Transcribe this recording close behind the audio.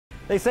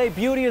They say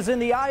beauty is in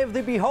the eye of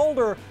the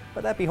beholder,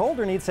 but that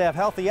beholder needs to have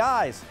healthy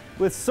eyes.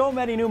 With so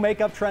many new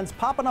makeup trends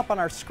popping up on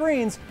our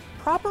screens,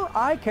 proper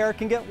eye care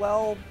can get,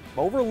 well,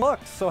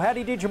 overlooked. So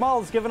Haddie Djemal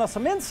has given us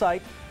some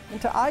insight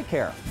into eye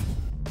care.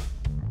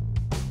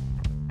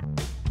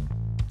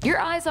 Your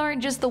eyes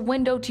aren't just the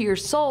window to your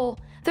soul,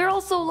 they're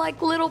also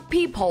like little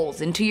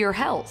peepholes into your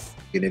health.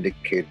 An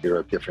indicator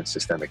of different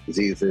systemic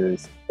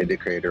diseases,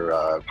 indicator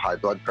of high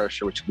blood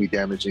pressure, which can be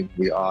damaging to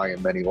the eye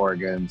and many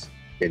organs,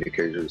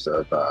 indicators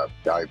of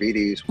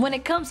diabetes. When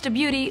it comes to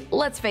beauty,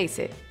 let's face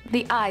it,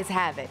 the eyes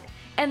have it.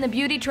 And the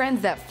beauty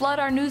trends that flood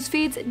our news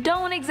feeds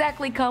don't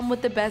exactly come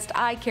with the best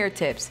eye care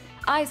tips.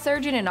 Eye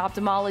surgeon and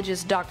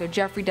ophthalmologist Dr.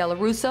 Dello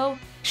Russo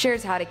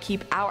shares how to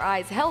keep our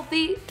eyes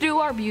healthy through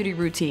our beauty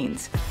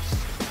routines.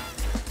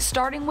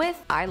 Starting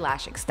with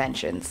eyelash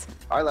extensions.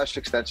 Eyelash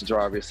extensions are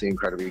obviously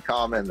incredibly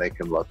common. They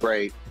can look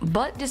great.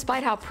 But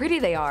despite how pretty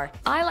they are,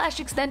 eyelash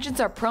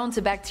extensions are prone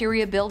to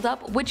bacteria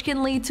buildup, which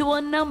can lead to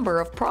a number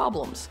of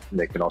problems.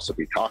 They can also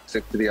be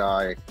toxic to the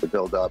eye. The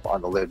buildup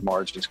on the lid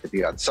margins can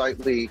be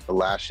unsightly. The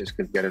lashes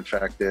can get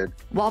infected.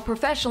 While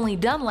professionally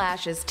done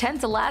lashes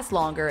tend to last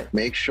longer,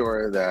 make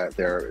sure that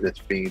it's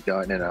being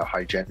done in a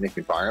hygienic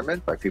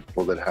environment by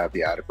people that have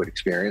the adequate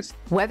experience.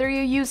 Whether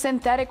you use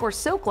synthetic or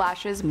silk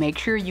lashes, make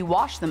sure you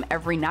wash them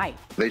every night.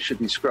 They should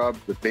be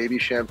scrubbed with baby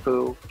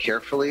shampoo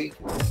carefully.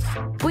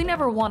 We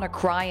never want to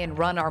cry and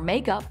run our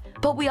makeup,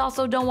 but we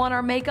also don't want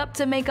our makeup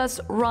to make us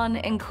run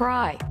and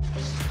cry.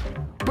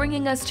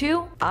 Bringing us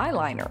to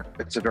eyeliner.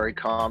 It's a very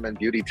common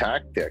beauty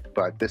tactic,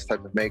 but this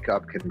type of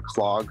makeup can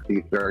clog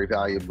the very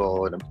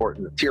valuable and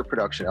important tear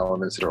production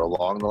elements that are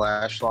along the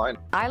lash line.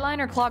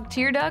 Eyeliner clogged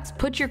tear ducts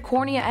put your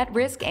cornea at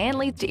risk and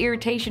leads to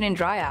irritation and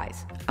dry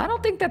eyes. I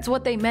don't think that's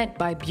what they meant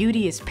by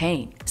beauty is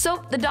pain.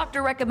 So the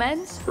doctor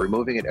recommends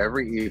removing it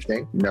every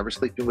evening, never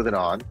sleeping with it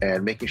on,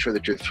 and making sure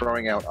that you're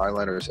throwing out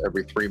eyeliners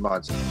every 3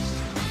 months.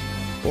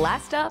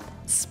 Last up,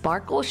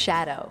 sparkle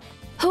shadow.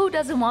 Who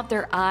doesn't want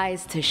their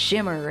eyes to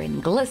shimmer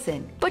and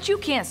glisten? But you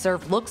can't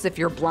serve looks if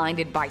you're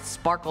blinded by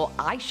sparkle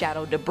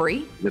eyeshadow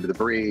debris. The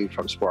debris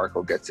from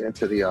sparkle gets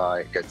into the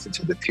eye, gets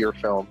into the tear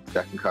film.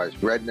 That can cause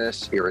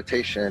redness,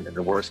 irritation, and in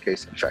the worst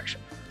case, infection.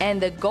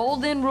 And the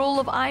golden rule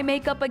of eye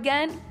makeup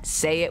again?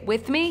 Say it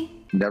with me.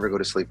 Never go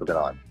to sleep with it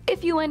on.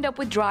 If you end up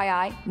with dry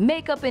eye,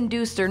 makeup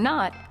induced or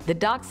not, the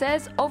doc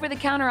says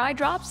over-the-counter eye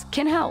drops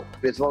can help.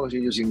 As long as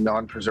you're using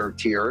non-preserved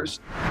tears.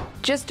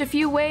 Just a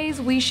few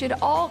ways we should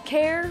all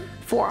care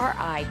for our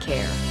eye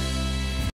care.